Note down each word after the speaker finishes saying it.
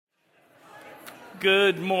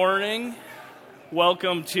Good morning.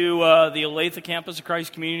 Welcome to the Olathe campus of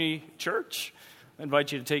Christ Community Church. I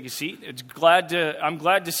invite you to take a seat. I'm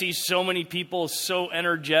glad to see so many people so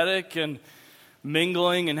energetic and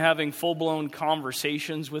mingling and having full-blown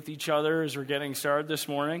conversations with each other as we're getting started this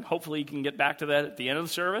morning. Hopefully you can get back to that at the end of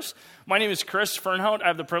the service. My name is Chris Fernhout. I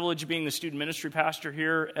have the privilege of being the student ministry pastor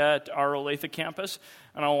here at our Olathe campus,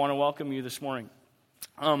 and I want to welcome you this morning.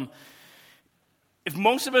 If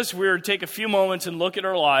most of us were to take a few moments and look at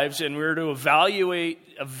our lives and we were to evaluate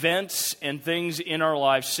events and things in our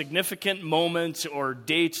lives, significant moments or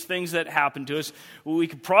dates, things that happened to us, we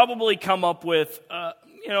could probably come up with a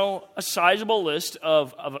sizable list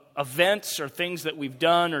of events or things that we've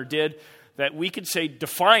done or did that we could say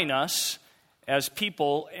define us as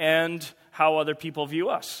people and how other people view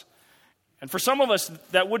us. And for some of us,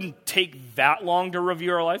 that wouldn't take that long to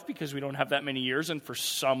review our life because we don't have that many years. And for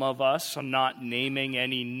some of us, I'm not naming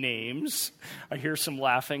any names. I hear some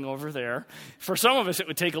laughing over there. For some of us, it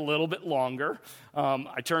would take a little bit longer.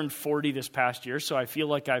 I turned 40 this past year, so I feel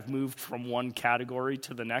like I've moved from one category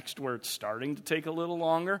to the next where it's starting to take a little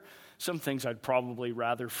longer. Some things I'd probably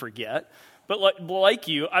rather forget. But like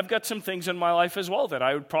you, I've got some things in my life as well that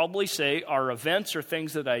I would probably say are events or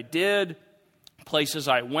things that I did, places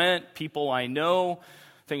I went, people I know,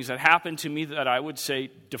 things that happened to me that I would say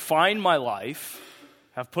define my life,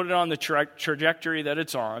 have put it on the trajectory that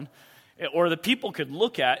it's on, or that people could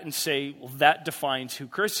look at and say, well, that defines who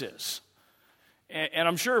Chris is. And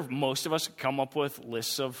I'm sure most of us could come up with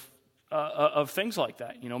lists of things like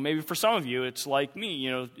that. You know, maybe for some of you, it's like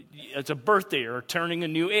me, it's a birthday or turning a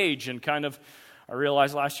new age, and kind of, I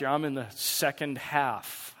realized last year I'm in the second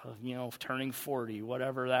half of, turning 40,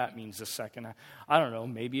 whatever that means, the second half. I don't know,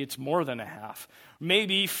 maybe it's more than a half.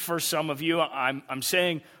 Maybe for some of you, I'm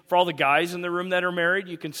saying for all the guys in the room that are married,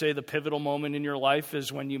 you can say the pivotal moment in your life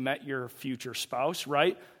is when you met your future spouse,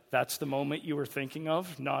 right? That's the moment you were thinking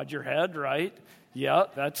of. Nod your head, right? Yeah,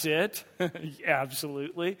 that's it.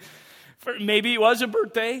 Absolutely. Maybe it was a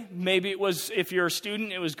birthday. Maybe it was, if you're a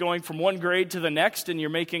student, it was going from one grade to the next and you're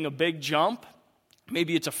making a big jump.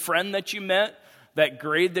 Maybe it's a friend that you met, that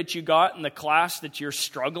grade that you got in the class that you're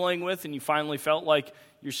struggling with and you finally felt like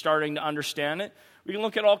you're starting to understand it. We can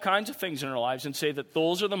look at all kinds of things in our lives and say that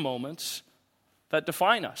those are the moments that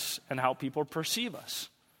define us and how people perceive us.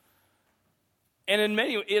 And in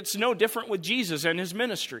many, it's no different with Jesus and his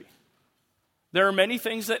ministry. There are many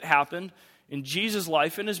things that happened in Jesus'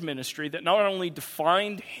 life and his ministry that not only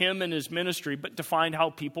defined him and his ministry, but defined how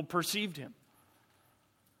people perceived him.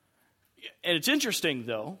 And it's interesting,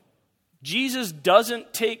 though, Jesus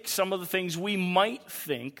doesn't take some of the things we might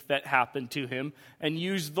think that happened to him and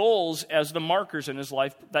use those as the markers in his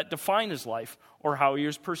life that define his life or how he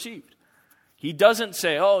is perceived. He doesn't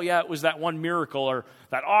say, oh yeah, it was that one miracle or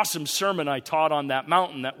that awesome sermon I taught on that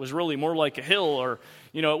mountain that was really more like a hill, or,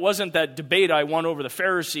 it wasn't that debate I won over the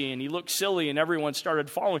Pharisee and he looked silly and everyone started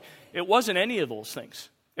following. It wasn't any of those things.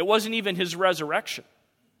 It wasn't even his resurrection.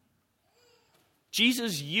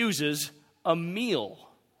 Jesus uses a meal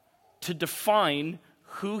to define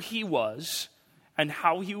who he was and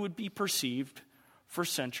how he would be perceived for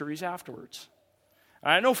centuries afterwards.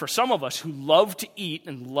 And I know for some of us who love to eat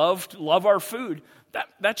and love our food,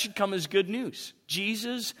 that should come as good news.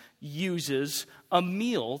 Jesus uses a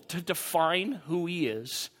meal to define who he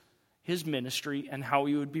is, his ministry, and how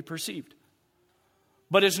he would be perceived.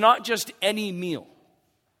 But it's not just any meal.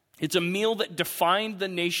 It's a meal that defined the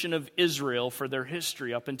nation of Israel for their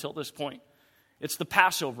history up until this point. It's the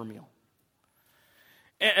Passover meal.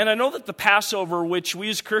 And I know that the Passover, which we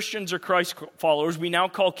as Christians or Christ followers, we now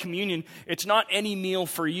call communion, it's not any meal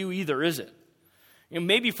for you either, is it?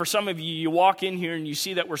 Maybe for some of you, you walk in here and you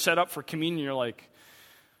see that we're set up for communion, you're like,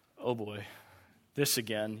 oh boy, this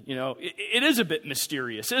again. It is a bit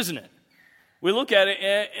mysterious, isn't it? We look at it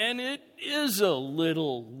and it is a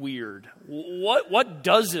little weird. What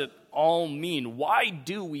does it all mean? Why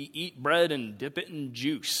do we eat bread and dip it in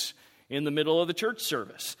juice in the middle of the church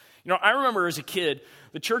service? I remember as a kid,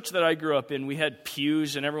 the church that I grew up in, we had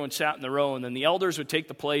pews and everyone sat in the row, and then the elders would take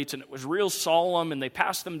the plates and it was real solemn, and they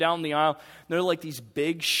passed them down the aisle. And they're like these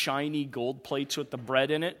big shiny gold plates with the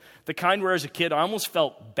bread in it. The kind where as a kid I almost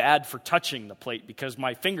felt bad for touching the plate because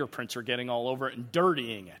my fingerprints are getting all over it and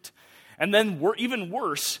dirtying it. And then even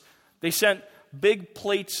worse, they sent big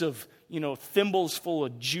plates of, thimbles full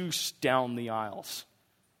of juice down the aisles.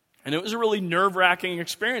 And it was a really nerve-wracking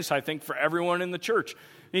experience, I think, for everyone in the church.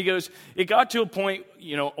 He goes, it got to a point,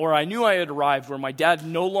 or I knew I had arrived where my dad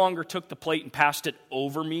no longer took the plate and passed it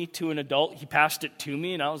over me to an adult. He passed it to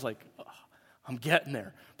me, and I was like, oh, I'm getting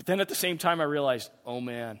there. But then at the same time, I realized, oh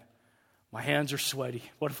man, My hands are sweaty.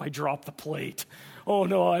 What if I drop the plate? Oh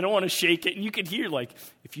no, I don't want to shake it. And you could hear,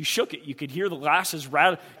 if you shook it, you could hear the glasses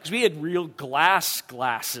rattle. Because we had real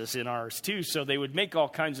glasses in ours too, so they would make all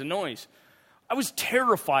kinds of noise. I was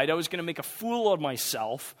terrified I was going to make a fool of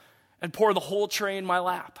myself and pour the whole tray in my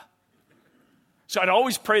lap. So I'd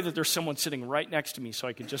always pray that there's someone sitting right next to me so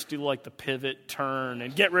I could just do the pivot, turn,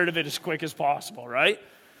 and get rid of it as quick as possible, right?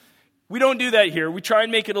 We don't do that here. We try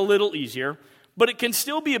and make it a little easier. But it can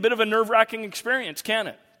still be a bit of a nerve-wracking experience, can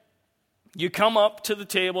it? You come up to the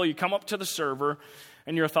table, you come up to the server,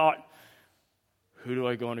 and you're thought, who do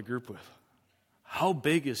I go in a group with? How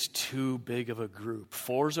big is too big of a group?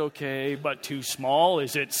 4's okay, but too small?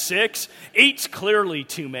 Is it 6? 8's clearly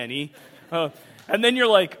too many. And then you're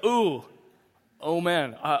like, oh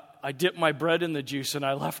man, I dipped my bread in the juice and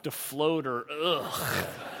I left a floater. Ugh.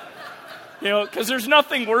 Because there's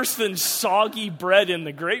nothing worse than soggy bread in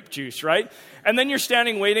the grape juice, right? And then you're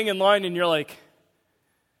standing waiting in line and you're like,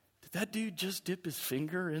 did that dude just dip his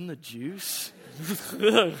finger in the juice?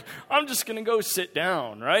 I'm just going to go sit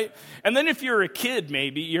down, right? And then if you're a kid,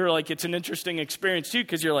 maybe, you're like, it's an interesting experience too,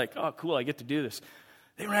 because you're like, oh, cool, I get to do this.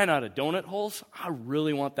 They ran out of donut holes. I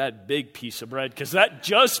really want that big piece of bread because that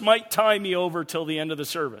just might tie me over till the end of the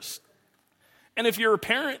service. And if you're a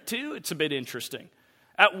parent too, it's a bit interesting.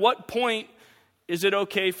 At what point is it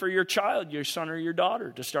okay for your child, your son or your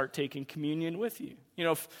daughter, to start taking communion with you?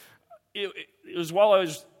 It was while I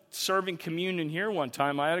was serving communion here one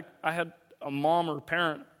time, I had a mom or a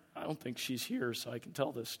parent, I don't think she's here so I can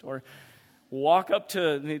tell this story, walk up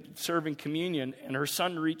to serving communion and her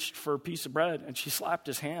son reached for a piece of bread and she slapped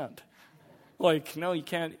his hand. No, you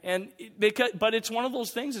can't. But it's one of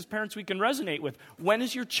those things as parents we can resonate with. When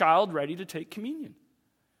is your child ready to take communion?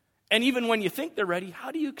 And even when you think they're ready,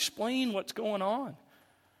 how do you explain what's going on?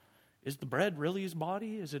 Is the bread really his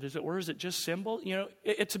body? Or is it just symbol?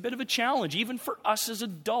 It's a bit of a challenge, even for us as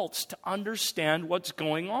adults, to understand what's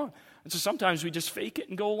going on. And so sometimes we just fake it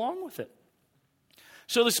and go along with it.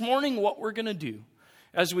 So this morning, what we're going to do,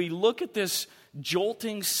 as we look at this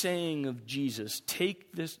jolting saying of Jesus,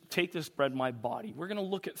 take this bread, my body, we're going to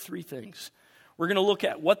look at 3 things. We're going to look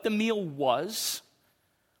at what the meal was,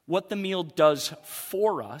 what the meal does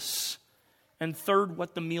for us, and third,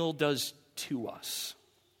 what the meal does to us.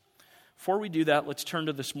 Before we do that, let's turn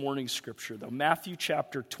to this morning's scripture, though. Matthew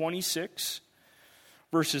chapter 26,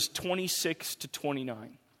 verses 26 to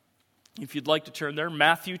 29. If you'd like to turn there,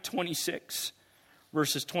 Matthew 26,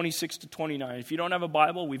 verses 26 to 29. If you don't have a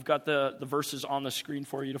Bible, we've got the verses on the screen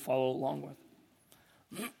for you to follow along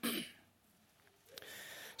with.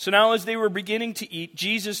 So now as they were beginning to eat,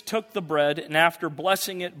 Jesus took the bread and after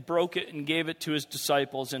blessing it, broke it and gave it to his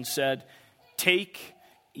disciples and said, "Take,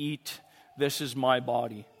 eat, this is my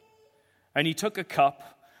body." And he took a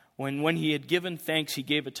cup. When he had given thanks, he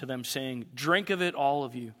gave it to them, saying, "Drink of it, all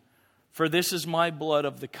of you, for this is my blood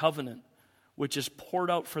of the covenant, which is poured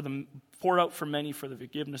out for many for the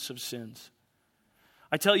forgiveness of sins.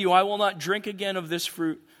 I tell you, I will not drink again of this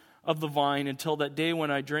fruit of the vine until that day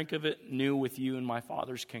when I drink of it new with you in my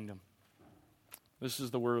Father's kingdom." This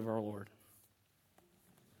is the word of our Lord.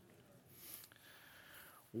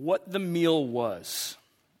 What the meal was.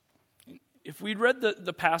 If we'd read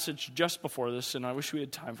the passage just before this, and I wish we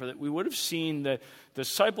had time for that, we would have seen that the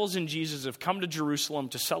disciples and Jesus have come to Jerusalem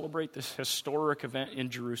to celebrate this historic event in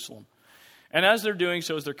Jerusalem. And as they're doing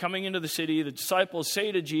so, as they're coming into the city, the disciples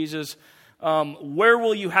say to Jesus, "Where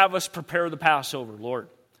will you have us prepare the Passover, Lord?"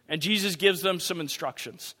 And Jesus gives them some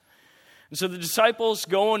instructions. And so the disciples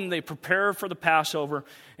go and they prepare for the Passover.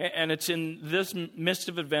 And it's in this midst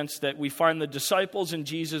of events that we find the disciples and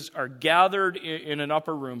Jesus are gathered in an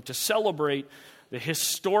upper room to celebrate the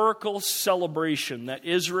historical celebration that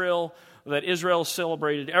Israel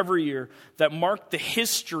celebrated every year that marked the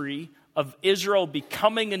history of Israel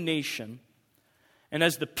becoming a nation and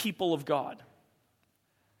as the people of God.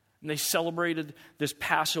 And they celebrated this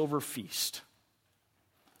Passover feast.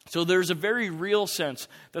 So there's a very real sense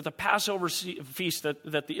that the Passover feast that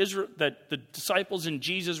the disciples and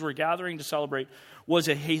Jesus were gathering to celebrate was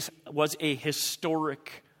a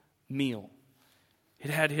historic meal. It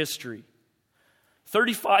had history.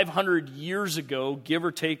 3,500 years ago, give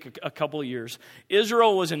or take a couple of years,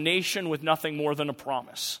 Israel was a nation with nothing more than a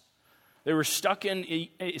promise. They were stuck in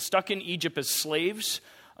Egypt as slaves,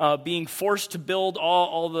 being forced to build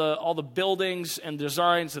all the buildings and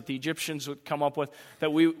designs that the Egyptians would come up with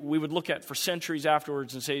that we would look at for centuries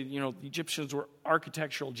afterwards and say, the Egyptians were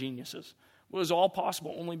architectural geniuses. It was all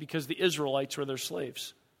possible only because the Israelites were their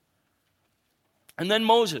slaves. And then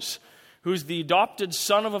Moses, who's the adopted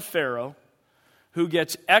son of a Pharaoh, who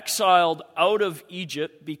gets exiled out of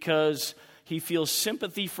Egypt because he feels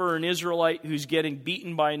sympathy for an Israelite who's getting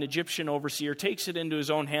beaten by an Egyptian overseer, takes it into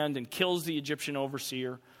his own hand and kills the Egyptian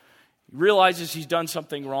overseer. He realizes he's done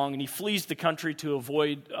something wrong, and he flees the country to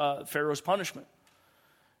avoid Pharaoh's punishment.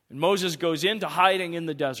 And Moses goes into hiding in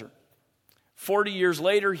the desert. 40 years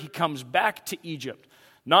later, he comes back to Egypt,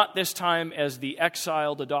 not this time as the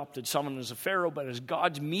exiled adopted son of Pharaoh, but as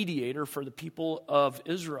God's mediator for the people of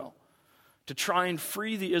Israel, to try and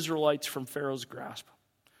free the Israelites from Pharaoh's grasp.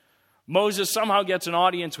 Moses somehow gets an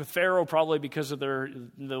audience with Pharaoh, probably because of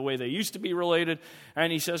the way they used to be related,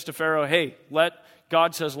 and he says to Pharaoh, hey,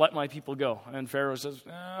 God says, let my people go. And Pharaoh says,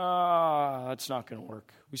 that's not going to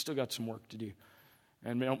work. We still got some work to do.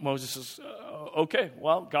 And Moses says, okay,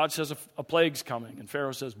 well, God says a plague's coming. And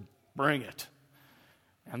Pharaoh says, bring it.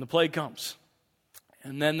 And the plague comes.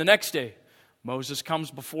 And then the next day, Moses comes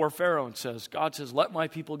before Pharaoh and says, God says, let my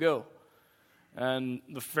people go. And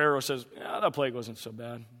the Pharaoh says, that plague wasn't so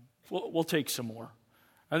bad. We'll take some more.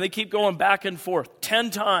 And they keep going back and forth. 10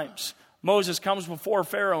 times, Moses comes before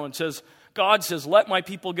Pharaoh and says, God says, let my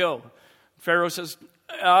people go. Pharaoh says,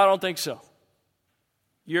 I don't think so.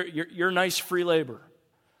 You're nice free labor.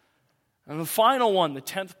 And the final one, the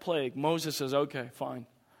 10th plague, Moses says, okay, fine.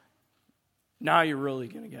 Now you're really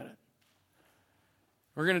going to get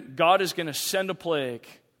it. God is going to send a plague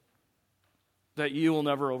that you will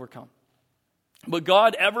never overcome. But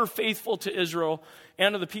God, ever faithful to Israel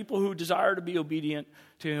and to the people who desire to be obedient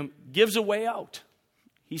to him, gives a way out.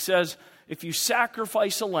 He says, if you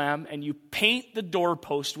sacrifice a lamb and you paint the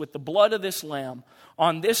doorpost with the blood of this lamb,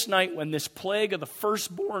 on this night when this plague of the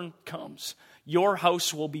firstborn comes, your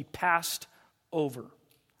house will be passed over.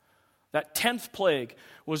 That 10th plague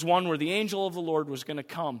was one where the angel of the Lord was going to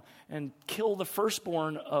come and kill the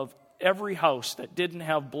firstborn of every house that didn't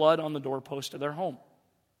have blood on the doorpost of their home.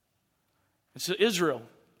 And so Israel,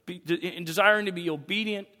 in desiring to be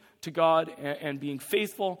obedient to God and being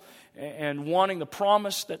faithful and wanting the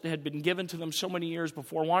promise that had been given to them so many years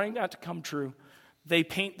before, wanting that to come true, they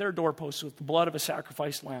paint their doorposts with the blood of a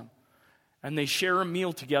sacrificed lamb. And they share a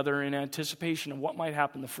meal together in anticipation of what might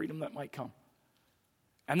happen, the freedom that might come.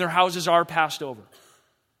 And their houses are passed over.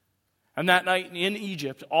 And that night in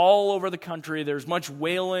Egypt, all over the country, there's much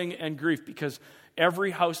wailing and grief because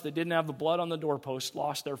every house that didn't have the blood on the doorpost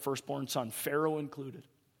lost their firstborn son, Pharaoh included.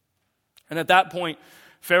 And at that point,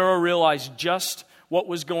 Pharaoh realized just what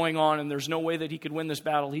was going on, and there's no way that he could win this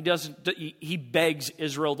battle. He begs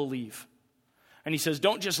Israel to leave. And he says,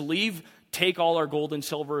 don't just leave, take all our gold and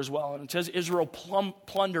silver as well. And it says Israel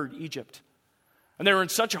plundered Egypt. And they were in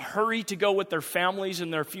such a hurry to go with their families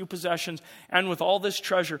and their few possessions and with all this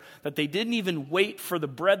treasure that they didn't even wait for the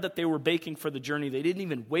bread that they were baking for the journey. They didn't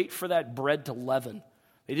even wait for that bread to leaven.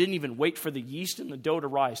 They didn't even wait for the yeast and the dough to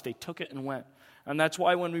rise. They took it and went. And that's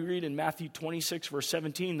why when we read in Matthew 26, verse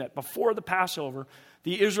 17, that before the Passover,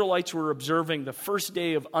 the Israelites were observing the first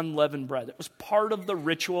day of unleavened bread. It was part of the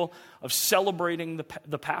ritual of celebrating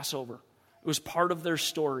the Passover. It was part of their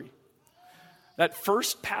story. That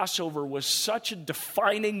first Passover was such a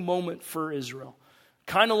defining moment for Israel.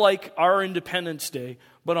 Kind of like our Independence Day,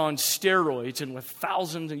 but on steroids and with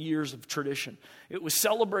thousands of years of tradition. It was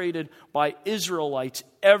celebrated by Israelites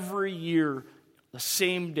every year, the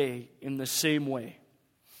same day, in the same way.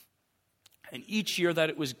 And each year that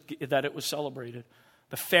it was celebrated,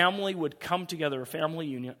 the family would come together, a family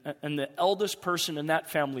union, and the eldest person in that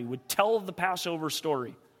family would tell the Passover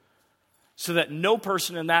story so that no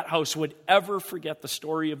person in that house would ever forget the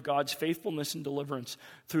story of God's faithfulness and deliverance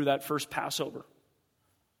through that first Passover.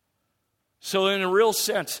 So in a real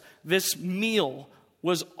sense, this meal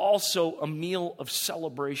was also a meal of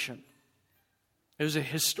celebration. It was a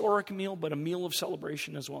historic meal, but a meal of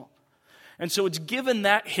celebration as well. And so it's given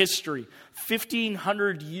that history,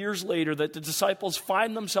 1,500 years later, that the disciples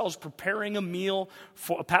find themselves preparing a meal,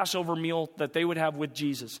 for a Passover meal that they would have with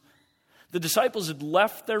Jesus. The disciples had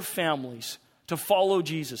left their families to follow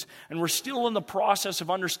Jesus, and were still in the process of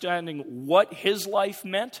understanding what his life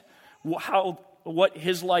meant, what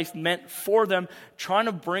his life meant for them, trying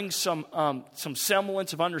to bring some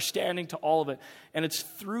semblance of understanding to all of it. And it's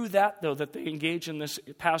through that, though, that they engage in this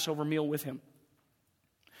Passover meal with him.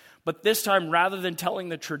 But this time, rather than telling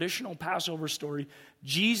the traditional Passover story,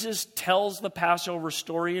 Jesus tells the Passover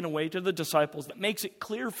story in a way to the disciples that makes it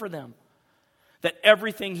clear for them that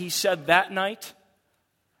everything he said that night,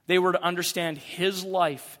 they were to understand his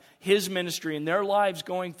life, his ministry, and their lives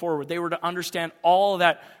going forward. They were to understand all of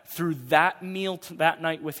that through that meal that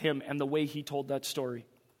night with him and the way he told that story.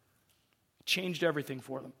 It changed everything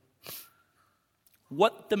for them.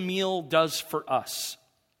 What the meal does for us.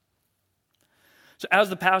 So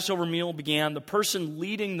as the Passover meal began, the person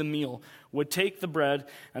leading the meal would take the bread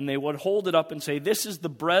and they would hold it up and say, "This is the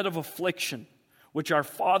bread of affliction, which our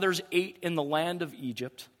fathers ate in the land of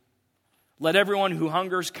Egypt. Let everyone who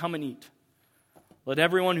hungers come and eat. Let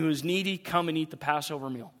everyone who is needy come and eat the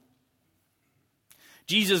Passover meal."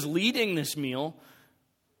 Jesus, leading this meal,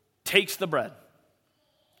 takes the bread.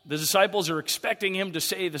 The disciples are expecting him to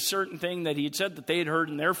say the certain thing that he had said that they had heard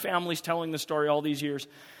in their families telling the story all these years.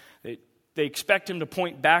 They expect him to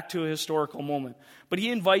point back to a historical moment. But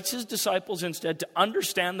he invites his disciples instead to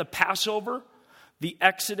understand the Passover, the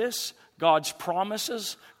Exodus, God's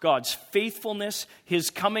promises, God's faithfulness,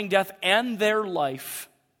 his coming death, and their life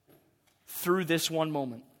through this one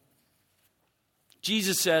moment.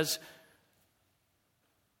 Jesus says,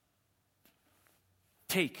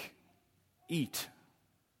 "Take, eat.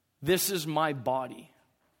 This is my body."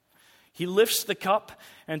 He lifts the cup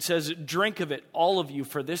and says, "Drink of it, all of you,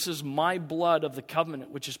 for this is my blood of the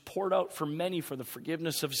covenant, which is poured out for many for the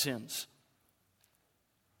forgiveness of sins."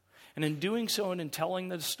 And in doing so and in telling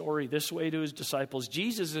the story this way to his disciples,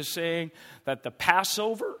 Jesus is saying that the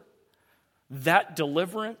Passover, that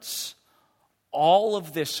deliverance, all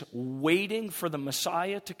of this waiting for the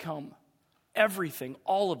Messiah to come, everything,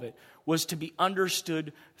 all of it, was to be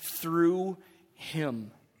understood through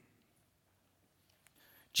him.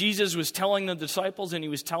 Jesus was telling the disciples and he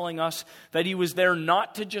was telling us that he was there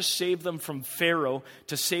not to just save them from Pharaoh,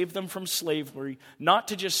 to save them from slavery, not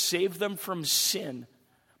to just save them from sin,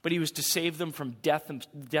 but he was to save them from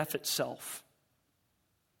death itself.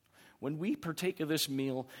 When we partake of this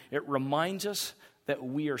meal, it reminds us that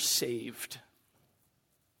we are saved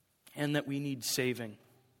and that we need saving.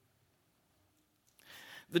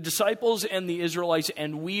 The disciples and the Israelites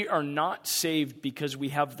and we are not saved because we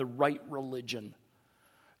have the right religion,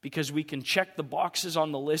 because we can check the boxes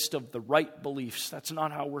on the list of the right beliefs. That's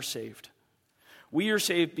not how we're saved. We are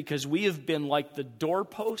saved because we have been like the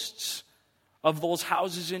doorposts of those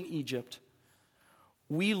houses in Egypt.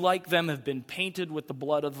 We, like them, have been painted with the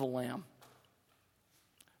blood of the Lamb,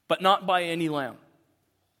 but not by any lamb.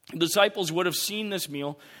 The disciples would have seen this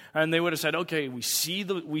meal and they would have said, "Okay, we see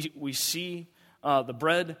the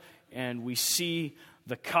bread and we see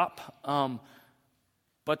the cup,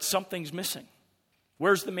 but something's missing.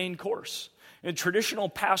 Where's the main course?" In traditional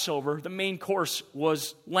Passover, the main course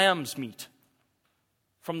was lamb's meat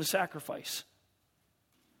from the sacrifice.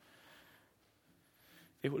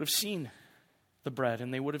 They would have seen the bread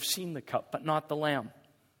and they would have seen the cup, but not the lamb.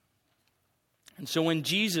 And so when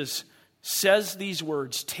Jesus says these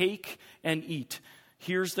words, "Take and eat.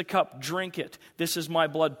 Here's the cup, drink it. This is my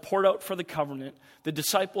blood poured out for the covenant," the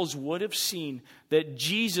disciples would have seen that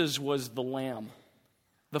Jesus was the lamb,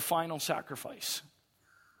 the final sacrifice.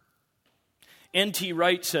 N.T.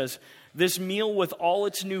 Wright says, "This meal with all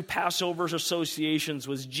its new Passover associations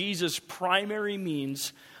was Jesus' primary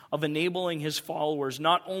means of enabling his followers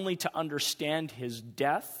not only to understand his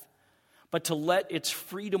death, but to let its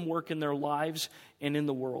freedom work in their lives and in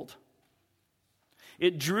the world.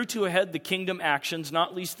 It drew to a head the kingdom actions,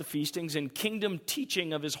 not least the feastings, and kingdom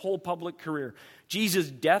teaching of his whole public career. Jesus'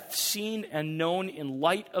 death, seen and known in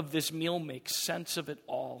light of this meal, makes sense of it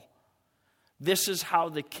all. This is how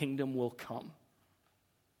the kingdom will come.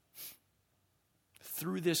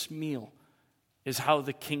 Through this meal is how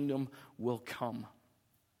the kingdom will come.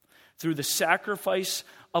 Through the sacrifice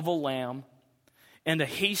of a lamb and a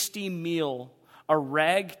hasty meal, a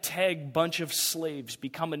ragtag bunch of slaves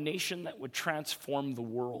become a nation that would transform the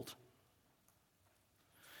world.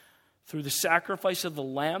 Through the sacrifice of the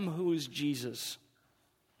Lamb who is Jesus,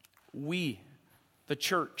 we, the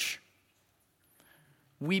church,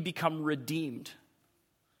 we become redeemed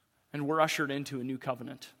and we're ushered into a new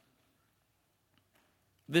covenant.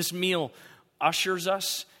 This meal ushers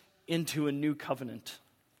us into a new covenant.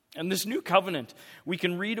 And this new covenant, we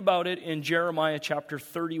can read about it in Jeremiah chapter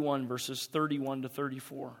 31, verses 31 to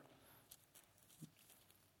 34.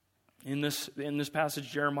 In this passage,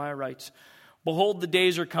 Jeremiah writes, "Behold, the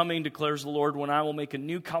days are coming, declares the Lord, when I will make a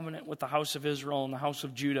new covenant with the house of Israel and the house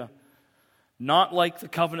of Judah. Not like the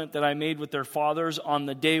covenant that I made with their fathers on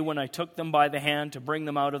the day when I took them by the hand to bring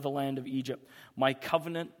them out of the land of Egypt. My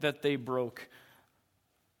covenant that they broke,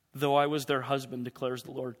 though I was their husband, declares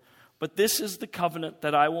the Lord. But this is the covenant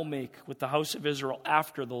that I will make with the house of Israel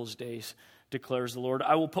after those days, declares the Lord.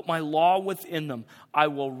 I will put my law within them. I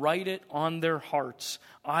will write it on their hearts.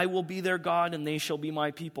 I will be their God, and they shall be my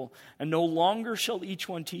people. And no longer shall each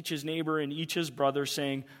one teach his neighbor and each his brother,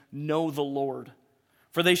 saying, 'Know the Lord.'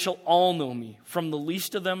 For they shall all know me, from the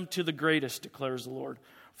least of them to the greatest, declares the Lord.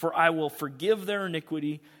 For I will forgive their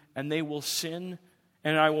iniquity, and they will sin,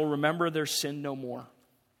 and I will remember their sin no more."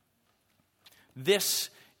 This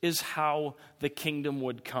is how the kingdom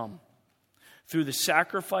would come, through the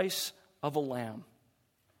sacrifice of a lamb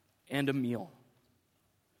and a meal.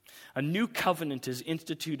 A new covenant is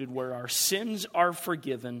instituted where our sins are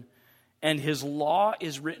forgiven and his law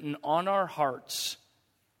is written on our hearts,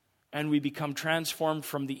 and we become transformed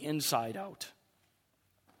from the inside out.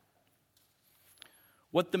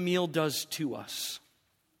 What the meal does to us.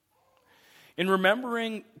 In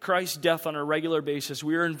remembering Christ's death on a regular basis,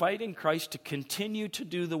 we are inviting Christ to continue to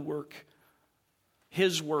do the work,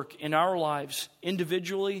 his work in our lives,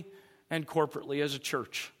 individually and corporately as a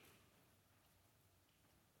church.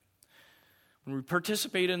 When we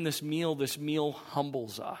participate in this meal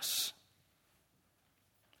humbles us.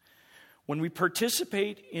 When we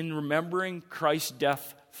participate in remembering Christ's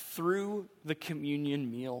death through the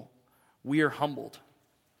communion meal, we are humbled.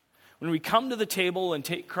 When we come to the table and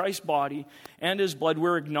take Christ's body and his blood,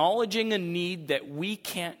 we're acknowledging a need that we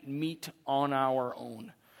can't meet on our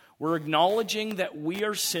own. We're acknowledging that we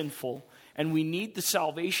are sinful and we need the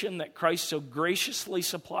salvation that Christ so graciously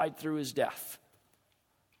supplied through his death.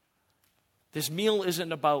 This meal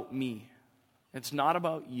isn't about me. It's not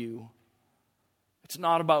about you. It's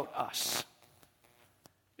not about us.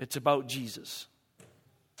 It's about Jesus.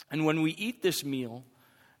 And when we eat this meal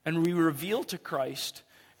and we reveal to Christ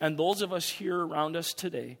and those of us here around us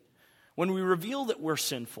today, when we reveal that we're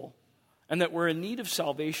sinful and that we're in need of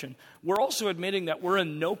salvation, we're also admitting that we're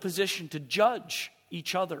in no position to judge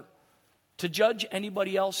each other, to judge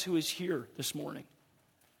anybody else who is here this morning,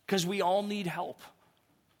 because we all need help.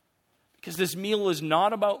 Because this meal is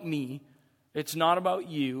not about me, it's not about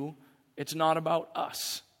you, it's not about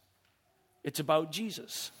us. It's about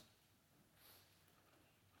Jesus.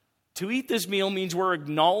 To eat this meal means we're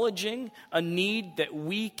acknowledging a need that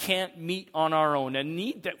we can't meet on our own. A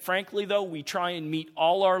need that, frankly, though, we try and meet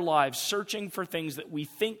all our lives, searching for things that we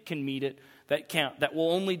think can meet it that can't, that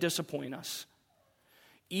will only disappoint us.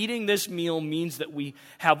 Eating this meal means that we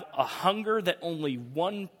have a hunger that only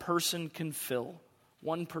one person can fill,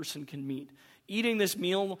 one person can meet. Eating this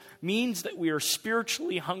meal means that we are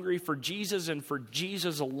spiritually hungry for Jesus and for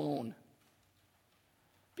Jesus alone.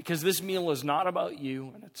 Because this meal is not about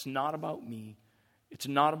you, and it's not about me. It's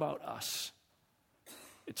not about us.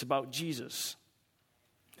 It's about Jesus.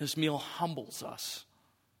 This meal humbles us.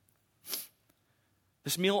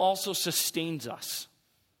 This meal also sustains us.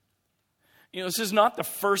 You know, this is not the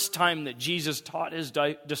first time that Jesus taught his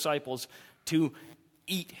disciples to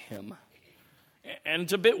eat him. And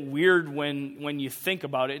it's a bit weird when you think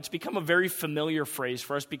about it. It's become a very familiar phrase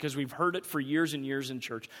for us because we've heard it for years and years in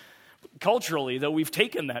church. Culturally, though, we've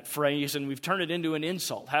taken that phrase and we've turned it into an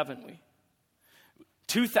insult, haven't we?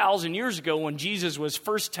 2,000 years ago, when Jesus was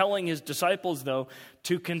first telling his disciples, though,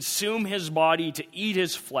 to consume his body, to eat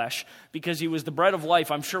his flesh, because he was the bread of life,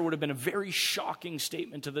 I'm sure would have been a very shocking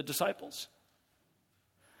statement to the disciples.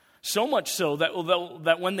 So much so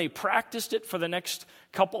that when they practiced it for the next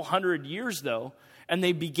couple hundred years, though, and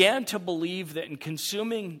they began to believe that in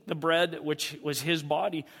consuming the bread, which was his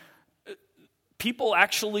body, people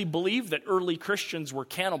actually believed that early Christians were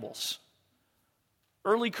cannibals.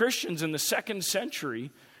 Early Christians in the 2nd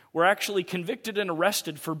century were actually convicted and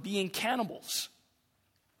arrested for being cannibals.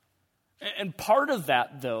 And part of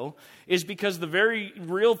that, though, is because the very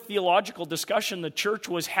real theological discussion the church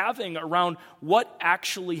was having around what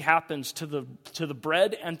actually happens to the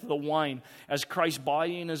bread and to the wine as Christ's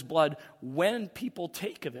body and his blood when people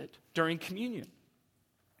take of it during communion.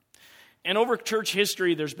 And over church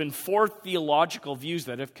history, there's been 4 theological views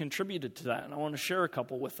that have contributed to that. And I want to share a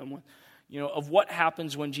couple with them, of what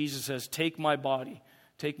happens when Jesus says, "Take my body,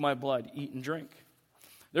 take my blood, eat and drink."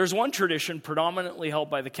 There's one tradition predominantly held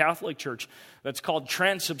by the Catholic Church that's called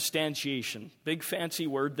transubstantiation. Big fancy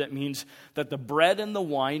word that means that the bread and the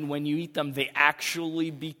wine, when you eat them, they actually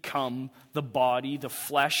become the body, the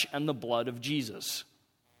flesh, and the blood of Jesus.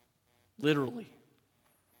 Literally.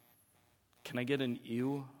 Can I get an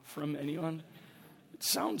ew from anyone? It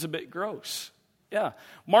sounds a bit gross. Yeah.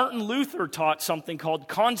 Martin Luther taught something called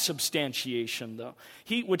consubstantiation, though,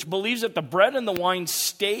 which believes that the bread and the wine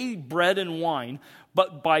stay bread and wine,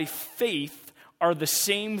 but by faith are the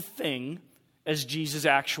same thing as Jesus'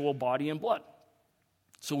 actual body and blood.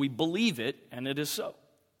 So we believe it, and it is so.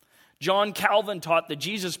 John Calvin taught that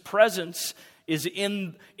Jesus' presence is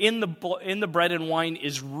in the bread and wine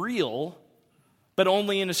is real, but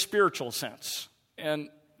only in a spiritual sense, and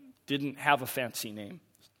didn't have a fancy name.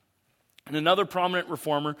 And another prominent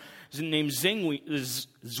reformer, named Zwingli,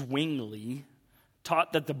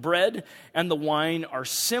 taught that the bread and the wine are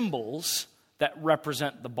symbols that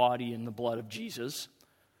represent the body and the blood of Jesus,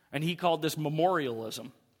 and he called this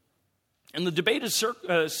memorialism. And the debate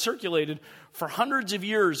has circulated for hundreds of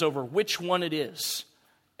years over which one it is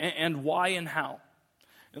and why and how.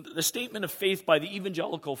 The statement of faith by the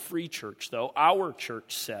Evangelical Free Church, though, our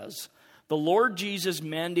church says, the Lord Jesus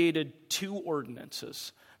mandated two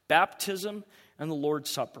ordinances, baptism and the Lord's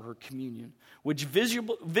Supper, or communion, which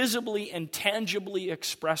visibly and tangibly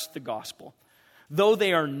express the gospel. Though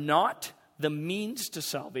they are not the means to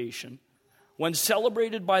salvation, when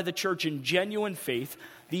celebrated by the church in genuine faith,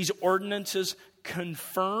 these ordinances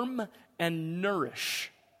confirm and nourish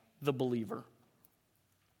the believer.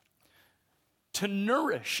 To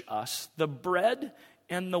nourish us, the bread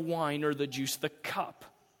and the wine, or the juice, the cup,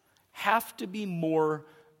 have to be more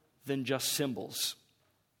than just symbols.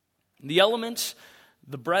 The elements,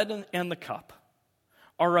 the bread and the cup,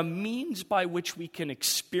 are a means by which we can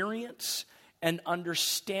experience and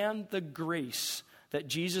understand the grace that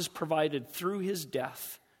Jesus provided through his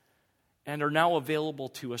death and are now available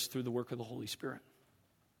to us through the work of the Holy Spirit.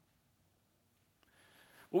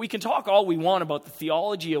 Well, we can talk all we want about the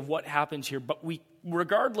theology of what happens here, but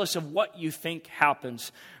regardless of what you think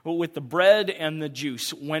happens with the bread and the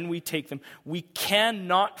juice when we take them, we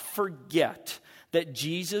cannot forget that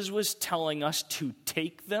Jesus was telling us to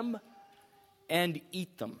take them and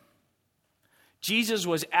eat them. Jesus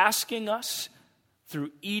was asking us,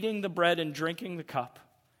 through eating the bread and drinking the cup,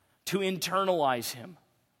 to internalize him,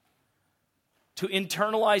 to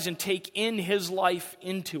internalize and take in his life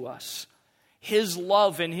into us. His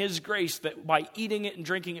love and his grace, that by eating it and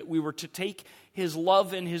drinking it, we were to take his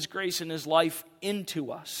love and his grace and his life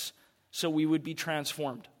into us so we would be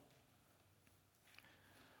transformed.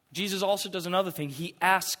 Jesus also does another thing. He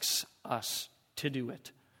asks us to do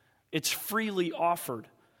it. It's freely offered,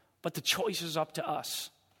 but the choice is up to us.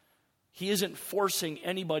 He isn't forcing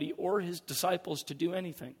anybody or his disciples to do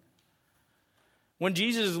anything. When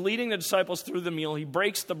Jesus is leading the disciples through the meal, he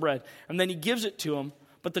breaks the bread and then he gives it to them.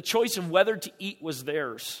 But the choice of whether to eat was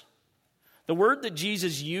theirs. The word that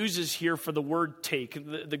Jesus uses here for the word take,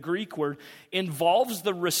 the Greek word, involves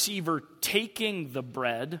the receiver taking the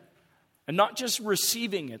bread, and not just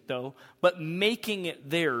receiving it though, but making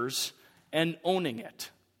it theirs and owning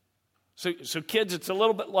it. So kids, it's a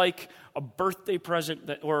little bit like a birthday present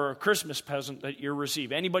or a Christmas present that you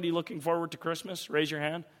receive. Anybody looking forward to Christmas? Raise your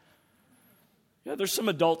hand. Yeah, there's some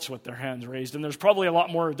adults with their hands raised, and there's probably a lot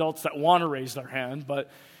more adults that want to raise their hand, but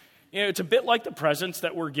it's a bit like the presents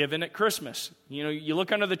that we're given at Christmas. You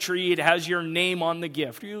look under the tree, it has your name on the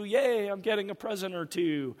gift. Yay, I'm getting a present or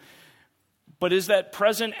two. But is that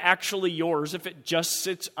present actually yours if it just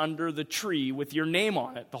sits under the tree with your name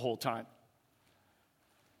on it the whole time?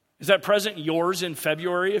 Is that present yours in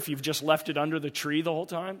February if you've just left it under the tree the whole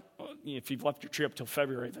time? Well, if you've left your tree up till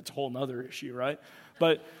February, that's a whole other issue, right?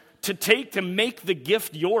 But to make the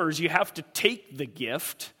gift yours, you have to take the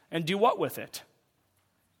gift and do what with it?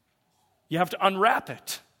 You have to unwrap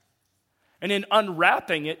it. And in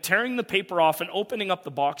unwrapping it, tearing the paper off and opening up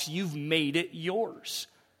the box, you've made it yours.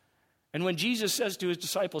 And when Jesus says to his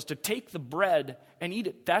disciples to take the bread and eat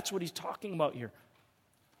it, that's what he's talking about here.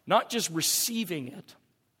 Not just receiving it,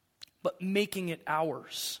 but making it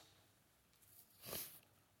ours.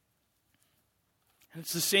 And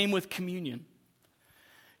it's the same with communion.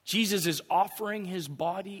 Jesus is offering his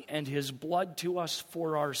body and his blood to us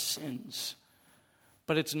for our sins.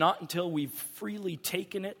 But it's not until we've freely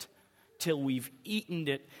taken it, till we've eaten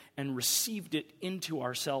it and received it into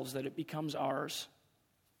ourselves that it becomes ours.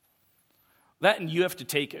 That and you have to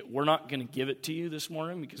take it. We're not going to give it to you this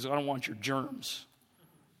morning because I don't want your germs.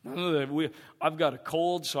 I've got a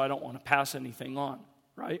cold, so I don't want to pass anything on,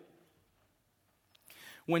 right?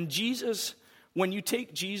 When you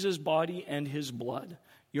take Jesus' body and his blood,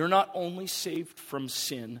 you're not only saved from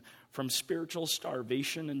sin, from spiritual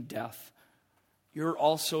starvation and death, you're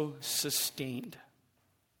also sustained.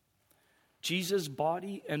 Jesus'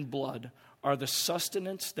 body and blood are the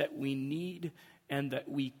sustenance that we need and that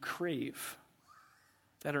we crave,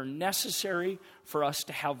 that are necessary for us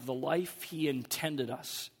to have the life he intended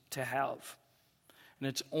us to have. And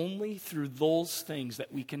it's only through those things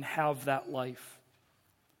that we can have that life.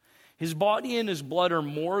 His body and his blood are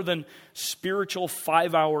more than spiritual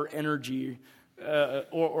 5-hour energy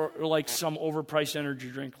or like some overpriced energy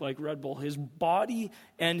drink like Red Bull. His body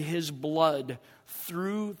and his blood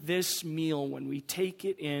through this meal, when we take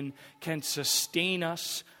it in, can sustain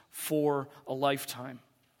us for a lifetime.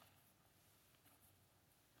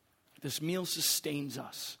 This meal sustains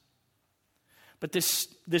us. But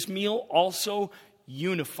this meal also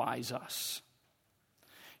unifies us.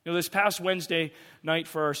 This past Wednesday night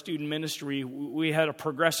for our student ministry, we had a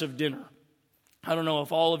progressive dinner. I don't know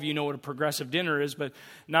if all of you know what a progressive dinner is, but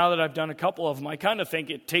now that I've done a couple of them, I kind of think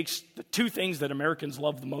it takes the two things that Americans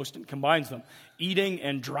love the most and combines them: eating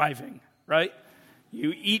and driving, right?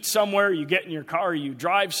 You eat somewhere, you get in your car, you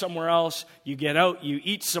drive somewhere else, you get out, you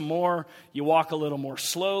eat some more, you walk a little more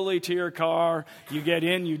slowly to your car, you get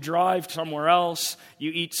in, you drive somewhere else, you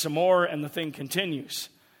eat some more, and the thing continues.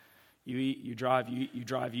 You eat, you drive, you eat, you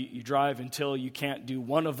drive, you drive until you can't do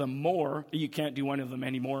one of them more. You can't do one of them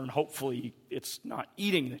anymore, and hopefully it's not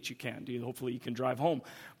eating that you can't do. Hopefully you can drive home.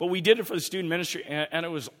 But we did it for the student ministry, and it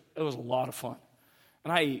was a lot of fun.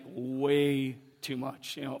 And I ate way too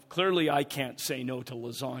much. Clearly I can't say no to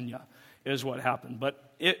lasagna is what happened.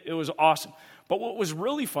 But it was awesome. But what was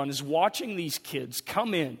really fun is watching these kids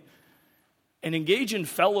come in and engage in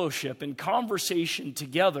fellowship and conversation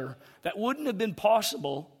together that wouldn't have been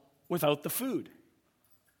possible without the food.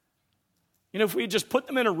 If we had just put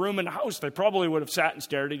them in a room in a house, they probably would have sat and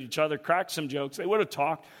stared at each other, cracked some jokes, they would have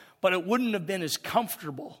talked, but it wouldn't have been as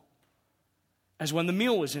comfortable as when the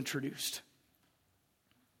meal was introduced.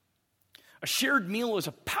 A shared meal is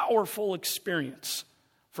a powerful experience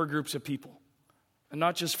for groups of people, and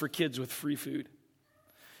not just for kids with free food.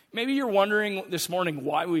 Maybe you're wondering this morning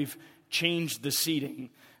why we've changed the seating,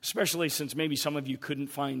 especially since maybe some of you couldn't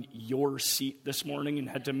find your seat this morning and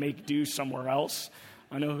had to make do somewhere else.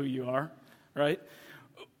 I know who you are, right?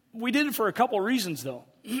 We did it for a couple reasons, though.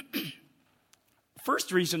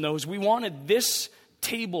 First reason, though, is we wanted this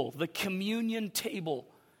table, the communion table,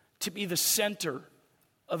 to be the center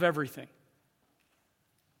of everything.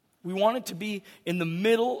 We want it to be in the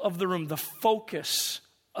middle of the room, the focus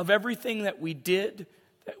of everything that we did,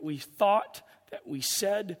 that we thought, that we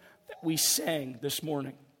said, that we sang this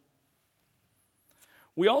morning.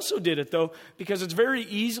 We also did it, though, because it's very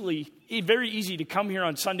easy to come here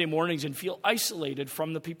on Sunday mornings and feel isolated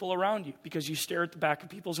from the people around you because you stare at the back of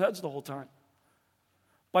people's heads the whole time.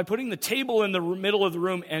 By putting the table in the middle of the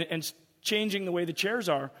room and changing the way the chairs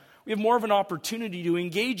are, we have more of an opportunity to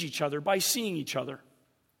engage each other by seeing each other.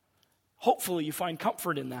 Hopefully you find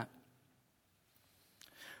comfort in that.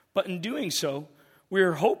 But in doing so,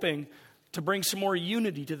 we're hoping to bring some more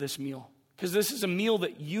unity to this meal, because this is a meal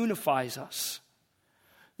that unifies us.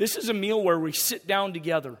 This is a meal where we sit down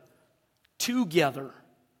together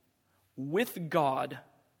with God,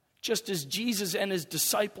 just as Jesus and his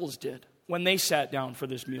disciples did when they sat down for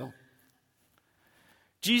this meal.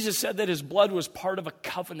 Jesus said that his blood was part of a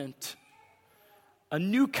covenant, a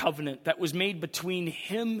new covenant that was made between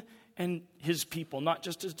him and his people, not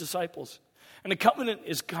just his disciples. And a covenant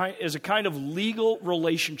is a kind of legal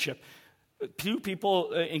relationship. Two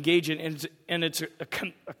people engage in, and it's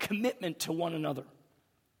a commitment to one another.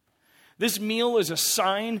 This meal is a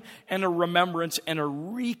sign and a remembrance and a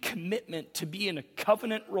recommitment to be in a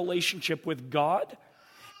covenant relationship with God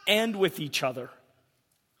and with each other.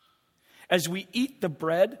 As we eat the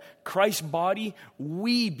bread, Christ's body,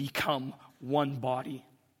 we become one body.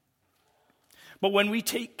 But when we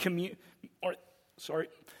take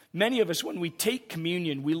many of us, when we take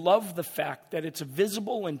communion, we love the fact that it's a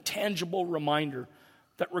visible and tangible reminder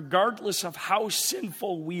that regardless of how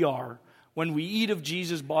sinful we are, when we eat of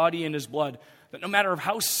Jesus' body and his blood, that no matter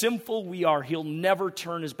how sinful we are, he'll never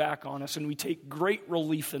turn his back on us, and we take great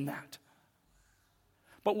relief in that.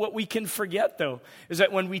 But what we can forget, though, is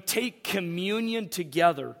that when we take communion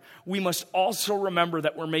together, we must also remember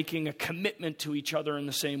that we're making a commitment to each other in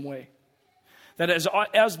the same way. That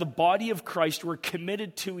as the body of Christ, we're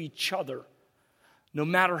committed to each other, no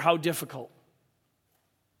matter how difficult.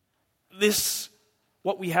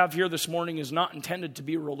 What we have here this morning is not intended to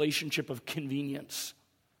be a relationship of convenience.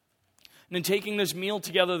 And in taking this meal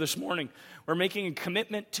together this morning, we're making a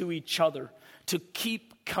commitment to each other to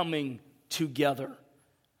keep coming together,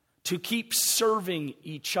 to keep serving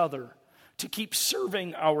each other, to keep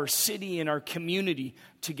serving our city and our community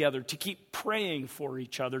together, to keep praying for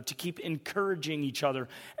each other, to keep encouraging each other,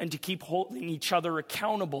 and to keep holding each other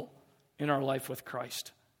accountable in our life with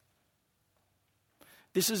Christ.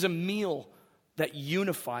 This is a meal that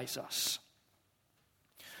unifies us.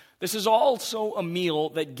 This is also a meal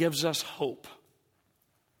that gives us hope.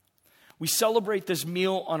 We celebrate this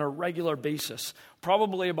meal on a regular basis,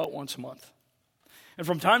 probably about once a month. And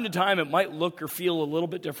from time to time, it might look or feel a little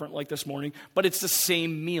bit different like this morning, but it's the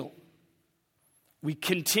same meal. We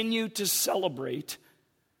continue to celebrate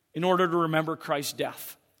in order to remember Christ's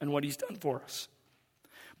death and what he's done for us.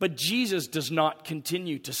 But Jesus does not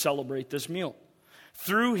continue to celebrate this meal.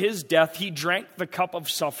 Through his death, he drank the cup of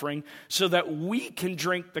suffering so that we can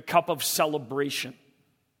drink the cup of celebration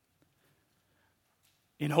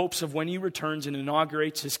in hopes of when he returns and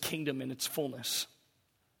inaugurates his kingdom in its fullness.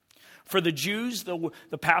 For the Jews,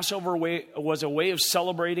 the Passover was a way of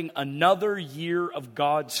celebrating another year of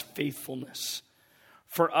God's faithfulness.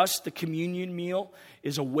 For us, the communion meal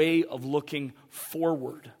is a way of looking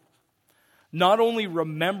forward. Not only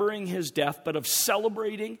remembering his death, but of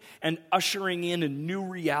celebrating and ushering in a new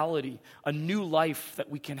reality, a new life that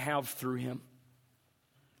we can have through him.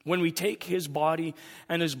 When we take his body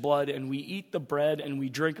and his blood and we eat the bread and we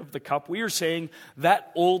drink of the cup, we are saying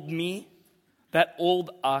that old me, that old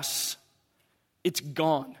us, it's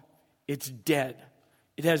gone. It's dead.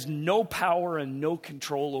 It has no power and no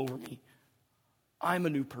control over me. I'm a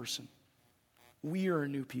new person. We are a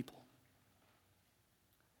new people.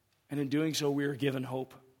 And in doing so, we are given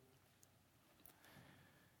hope.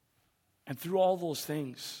 And through all those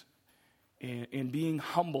things, in being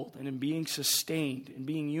humbled and in being sustained and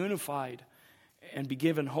being unified and be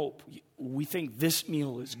given hope, we think this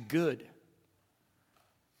meal is good.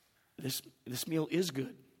 This meal is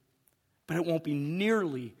good. But it won't be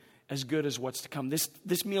nearly as good as what's to come.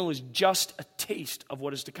 This meal is just a taste of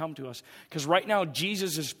what is to come to us. Because right now,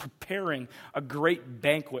 Jesus is preparing a great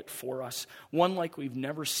banquet for us, one like we've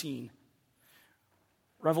never seen.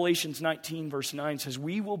 Revelations 19 verse 9 says,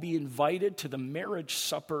 we will be invited to the marriage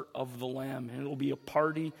supper of the Lamb, and it will be a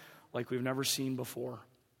party like we've never seen before.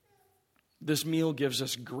 This meal gives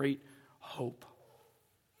us great hope.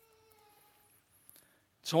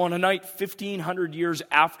 So on a night 1,500 years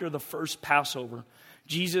after the first Passover,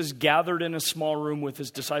 Jesus gathered in a small room with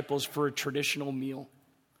his disciples for a traditional meal.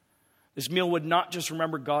 This meal would not just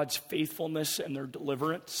remember God's faithfulness and their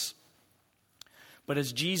deliverance, but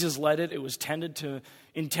as Jesus led it, it was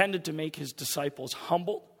intended to make his disciples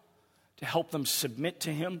humble, to help them submit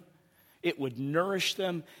to him. It would nourish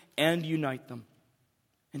them and unite them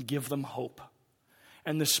and give them hope.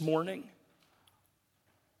 And this morning,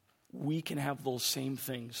 we can have those same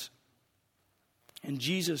things. And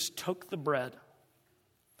Jesus took the bread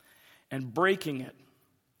and breaking it,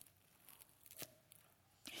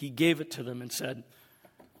 he gave it to them and said,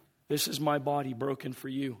 this is my body broken for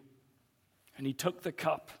you. And he took the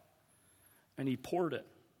cup and he poured it,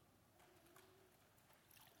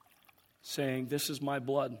 saying, this is my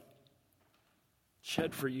blood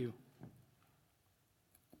shed for you.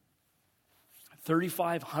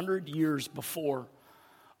 3,500 years before,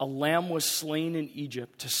 a lamb was slain in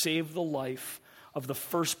Egypt to save the life of the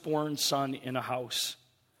firstborn son in a house.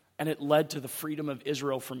 And it led to the freedom of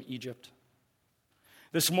Israel from Egypt.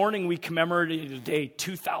 This morning we commemorated a day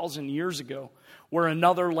 2,000 years ago where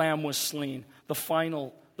another lamb was slain, the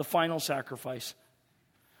final sacrifice.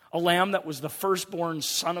 A lamb that was the firstborn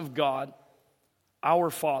son of God, our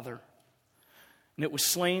Father. And it was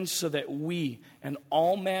slain so that we and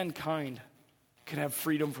all mankind could have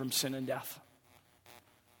freedom from sin and death.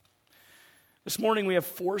 This morning we have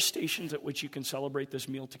 4 stations at which you can celebrate this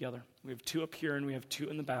meal together. We have 2 up here and we have 2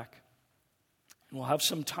 in the back. And we'll have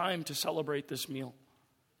some time to celebrate this meal.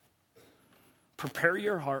 Prepare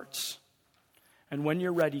your hearts. And when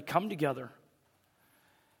you're ready, come together.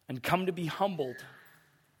 And come to be humbled.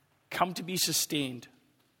 Come to be sustained.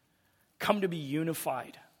 Come to be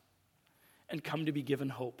unified. And come to be given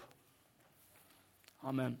hope.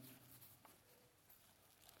 Amen.